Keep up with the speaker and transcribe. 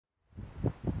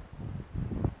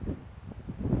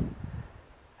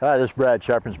Hi, this is Brad,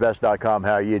 sharpensbest.com.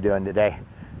 How are you doing today?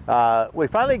 We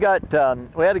finally got,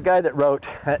 we had a guy that wrote,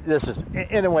 this is,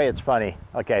 in a way it's funny,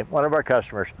 okay, one of our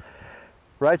customers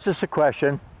writes us a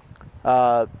question,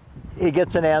 he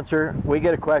gets an answer, we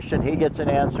get a question, he gets an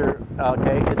answer,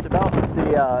 okay, it's about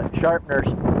the sharpeners,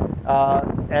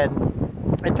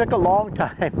 and it took a long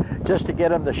time just to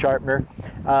get him the sharpener,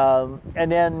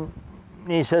 and then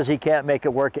he says he can't make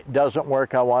it work, it doesn't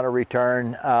work, I want to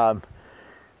return.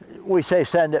 We say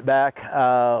send it back.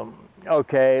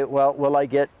 Okay, well, will I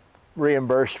get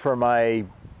reimbursed for my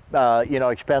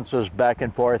expenses back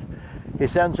and forth? He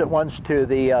sends it once to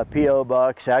the P.O.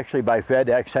 box, actually by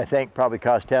FedEx, I think, probably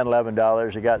cost $10,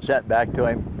 $11. It got sent back to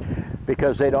him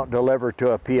because they don't deliver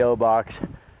to a P.O. box.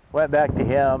 Went back to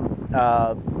him,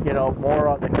 more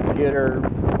on the computer,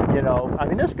 I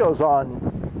mean, this goes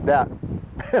on that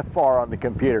far on the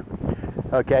computer,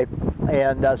 okay?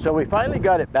 And so we finally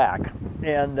got it back.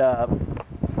 And,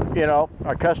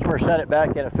 our customer sent it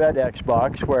back in a FedEx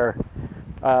box where,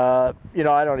 I don't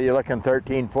know, you're looking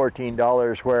 $13,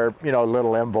 $14 where, a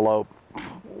little envelope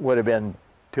would have been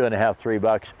 $2.50,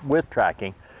 $3 with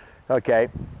tracking. Okay,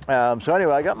 so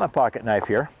anyway, I got my pocket knife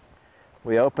here.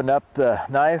 We opened up the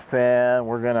knife and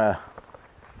we're gonna,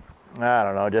 I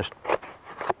don't know, just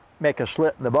make a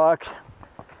slit in the box,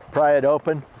 pry it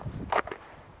open,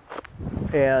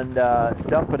 and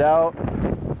dump it out.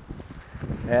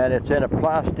 And it's in a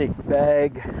plastic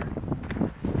bag.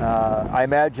 I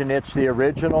imagine it's the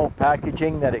original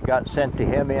packaging that it got sent to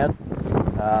him in.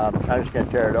 I'm just going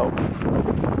to tear it open.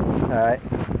 All right.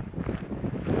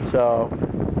 So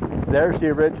there's the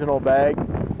original bag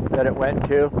that it went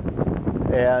to.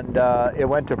 And it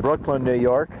went to Brooklyn, New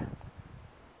York.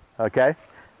 Okay.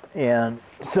 And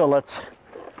so let's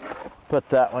put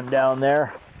that one down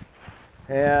there.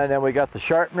 And then we got the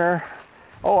sharpener.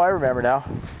 Oh, I remember now.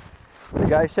 The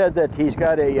guy said that he's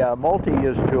got a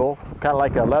multi-use tool, kind of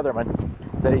like a Leatherman,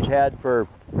 that he's had for,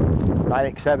 I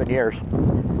think, 7 years.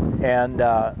 And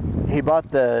he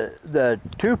bought the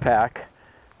 2-pack,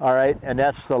 all right, and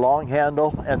that's the long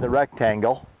handle and the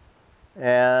rectangle.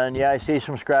 And yeah, I see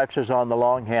some scratches on the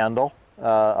long handle,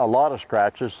 a lot of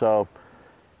scratches, so,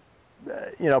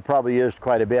 probably used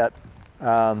quite a bit.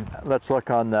 Let's look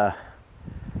on the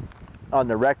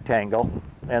rectangle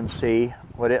and see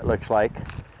what it looks like.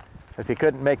 If he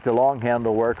couldn't make the long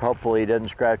handle work, hopefully he didn't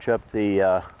scratch up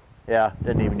the,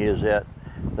 didn't even use it,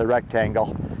 the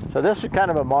rectangle. So this is kind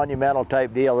of a monumental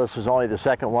type deal. This is only the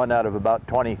second one out of about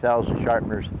 20,000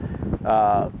 sharpeners,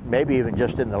 maybe even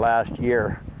just in the last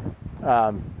year.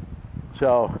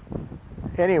 So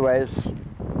anyways,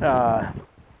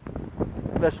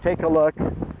 let's take a look,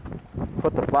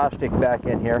 put the plastic back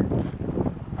in here.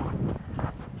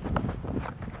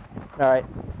 All right,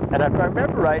 and if I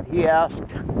remember right, he asked,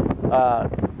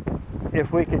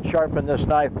 if we could sharpen this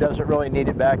knife. Doesn't really need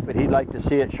it back, but he'd like to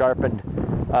see it sharpened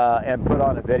and put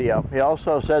on a video. He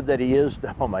also said that he used,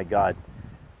 oh my God,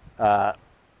 I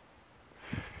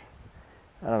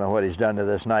don't know what he's done to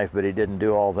this knife, but he didn't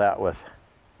do all that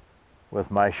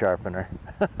with my sharpener.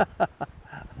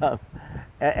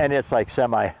 And it's like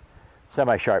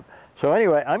semi-sharp. So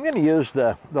anyway, I'm going to use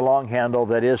the long handle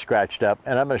that is scratched up,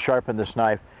 and I'm going to sharpen this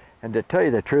knife. And to tell you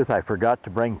the truth, I forgot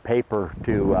to bring paper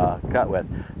to cut with.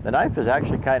 The knife is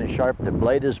actually kind of sharp. The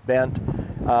blade is bent.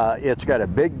 It's got a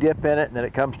big dip in it, and then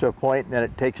it comes to a point, and then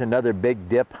it takes another big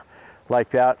dip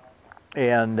like that.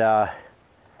 And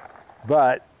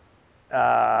but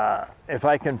if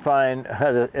I can find,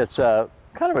 it's a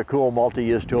kind of a cool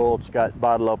multi-use tool. It's got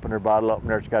bottle opener.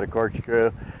 It's got a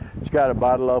corkscrew. It's got a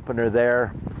bottle opener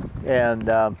there. And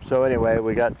so anyway,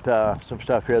 we got some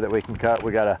stuff here that we can cut.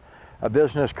 We got a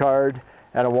business card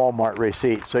and a Walmart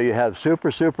receipt. So you have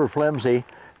super flimsy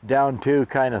down to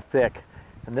kind of thick.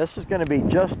 And this is going to be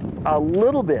just a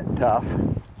little bit tough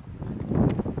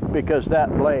because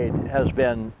that blade has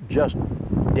been just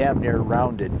damn near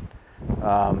rounded.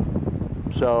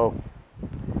 So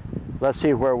let's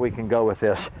see where we can go with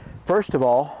this. First of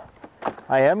all,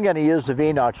 I am going to use the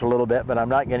V-notch a little bit, but I'm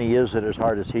not going to use it as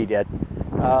hard as he did.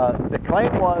 The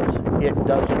claim was it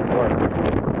doesn't work.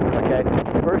 Okay,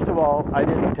 first of all, I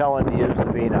didn't tell him to use the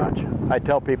V-notch. I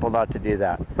tell people not to do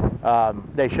that.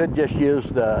 They should just use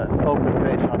the open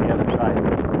face on the other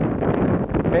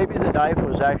side. Maybe the knife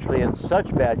was actually in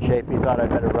such bad shape he thought I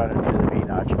better run it through the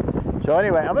V-notch. So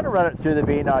anyway, I'm going to run it through the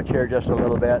V-notch here just a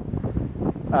little bit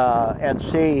and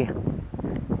see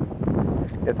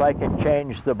if I can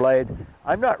change the blade.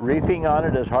 I'm not reefing on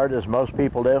it as hard as most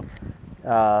people do.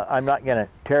 I'm not going to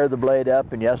tear the blade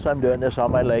up, and yes, I'm doing this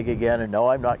on my leg again, and no,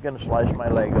 I'm not going to slice my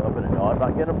leg open, and no, I'm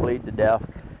not going to bleed to death,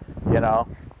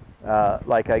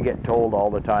 like I get told all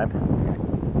the time.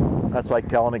 That's like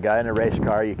telling a guy in a race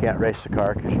car you can't race the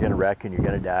car because you're going to wreck and you're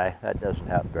going to die. That doesn't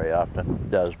happen very often.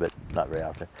 It does, but not very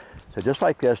often. So just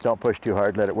like this, don't push too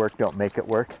hard, let it work, don't make it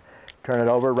work. Turn it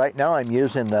over. Right now I'm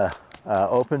using the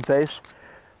open face.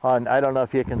 I don't know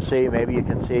if you can see, maybe you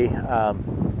can see,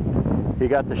 you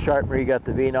got the sharpener, you got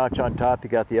the V-notch on top, you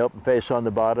got the open face on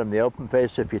the bottom. The open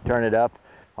face, if you turn it up,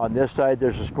 on this side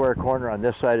there's a square corner, on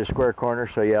this side a square corner,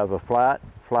 so you have a flat,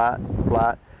 flat,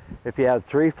 flat. If you have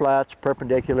 3 flats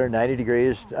perpendicular 90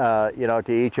 degrees you know,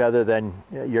 to each other, then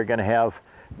you're going to have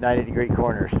 90-degree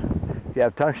corners. If you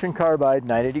have tungsten carbide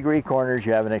 90-degree corners,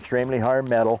 you have an extremely hard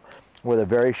metal with a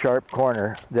very sharp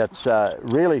corner that's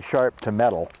really sharp to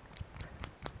metal.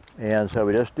 And so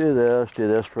we just do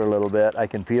this for a little bit. I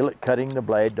can feel it cutting the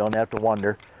blade, don't have to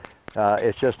wonder.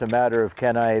 It's just a matter of,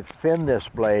 can I thin this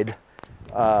blade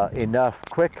enough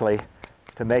quickly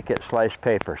to make it slice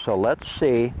paper. So let's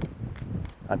see.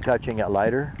 I'm touching it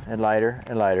lighter and lighter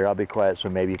and lighter. I'll be quiet so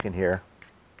maybe you can hear.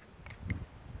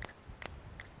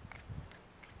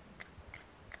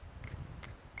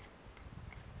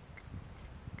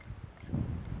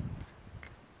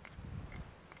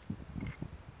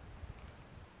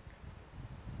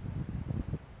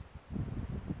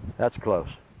 That's close.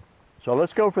 So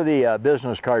let's go for the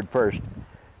business card first.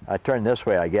 I turn this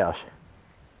way, I guess.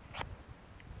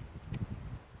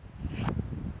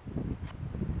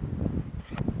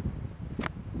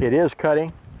 It is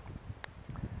cutting.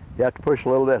 You have to push a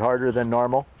little bit harder than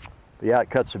normal. But yeah,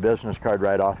 it cuts the business card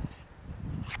right off.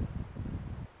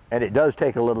 And it does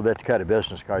take a little bit to cut a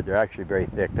business card. They're actually very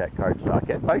thick, that cardstock.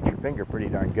 It bites your finger pretty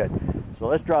darn good. So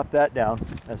let's drop that down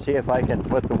and see if I can,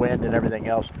 with the wind and everything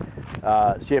else,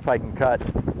 see if I can cut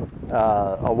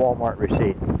a Walmart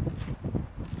receipt.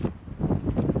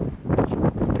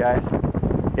 Okay,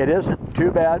 it isn't too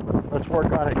bad. Let's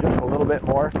work on it just a little bit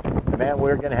more. Man,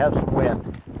 we're going to have some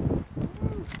wind.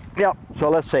 Yep, so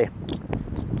let's see.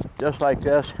 Just like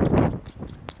this.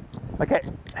 Okay,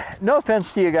 no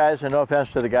offense to you guys and no offense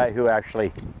to the guy who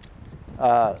actually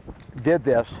did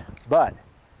this, but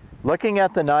looking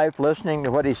at the knife, listening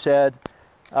to what he said,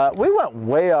 we went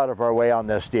way out of our way on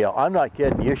this deal. I'm not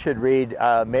kidding. You should read,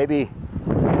 maybe,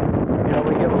 you know,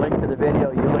 we give a link to the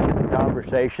video, you look at the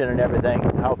conversation and everything,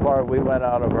 how far we went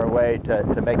out of our way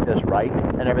to make this right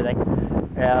and everything.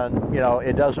 And, you know,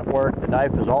 it doesn't work. The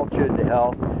knife is all chewed to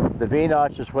hell. The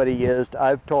V-notch is what he used.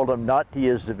 I've told him not to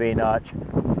use the V-notch.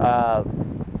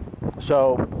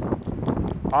 So,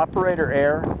 operator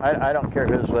error, I don't care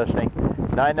who's listening.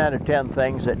 9 out of 10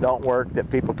 things that don't work, that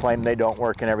people claim they don't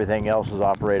work, and everything else is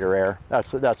operator error.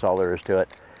 That's all there is to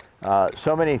it.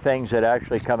 So many things that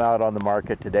actually come out on the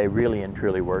market today really and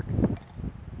truly work.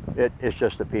 It's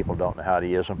just that people don't know how to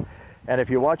use them. And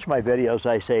if you watch my videos,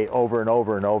 I say over and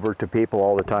over and over to people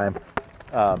all the time,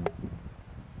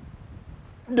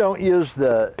 don't use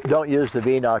the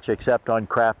V-notch except on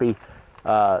crappy,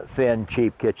 thin,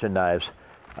 cheap kitchen knives.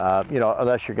 You know,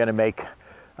 unless you're going to make,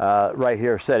 right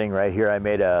here, sitting right here, I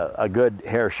made a good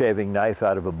hair shaving knife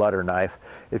out of a butter knife.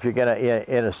 If you're going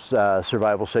to, in a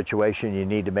survival situation, you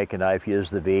need to make a knife, use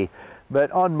the V.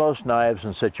 But on most knives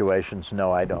and situations,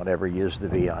 no, I don't ever use the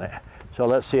V on it. So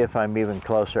let's see if I'm even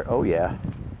closer. Oh yeah.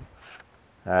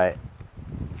 All right.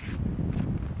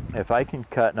 If I can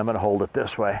cut, and I'm going to hold it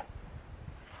this way.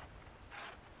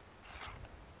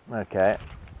 Okay.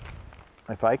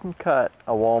 If I can cut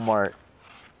a Walmart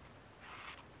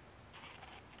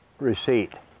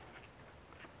receipt.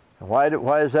 Why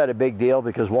is that a big deal?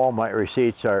 Because Walmart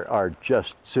receipts are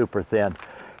just super thin.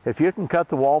 If you can cut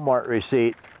the Walmart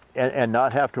receipt and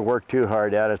not have to work too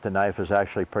hard at it, the knife is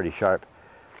actually pretty sharp.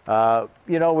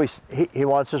 You know, he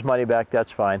wants his money back,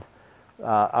 that's fine.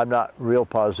 I'm not real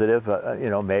positive. You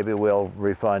know, maybe we'll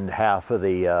refund half of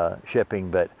the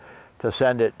shipping, but to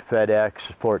send it FedEx,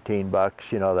 14 bucks,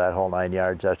 you know, that whole 9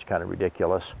 yards, that's kind of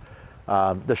ridiculous.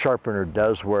 The sharpener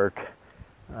does work.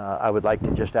 I would like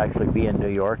to just actually be in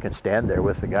New York and stand there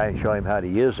with the guy and show him how to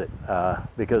use it,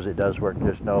 because it does work,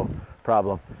 there's no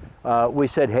problem. We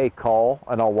said, hey, call,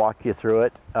 and I'll walk you through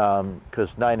it, because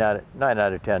 9 out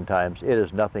of 10 times, it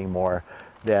is nothing more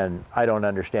than I don't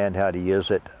understand how to use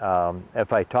it.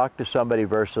 If I talk to somebody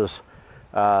versus,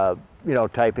 you know,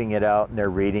 typing it out and they're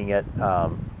reading it,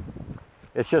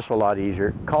 it's just a lot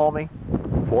easier. Call me,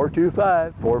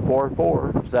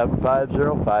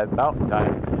 425-444-7505 Mountain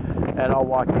Time, and I'll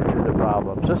walk you through the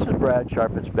problems. This is Brad,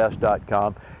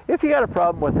 sharpensbest.com. If you got a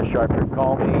problem with the sharpener,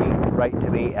 call me, write to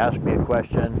me, ask me a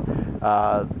question.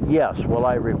 Yes, will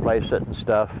I replace it and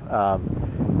stuff?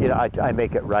 You know, I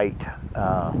make it right,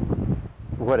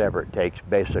 whatever it takes,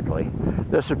 basically.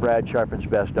 This is Brad,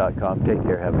 sharpensbest.com. Take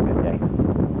care, have a good day.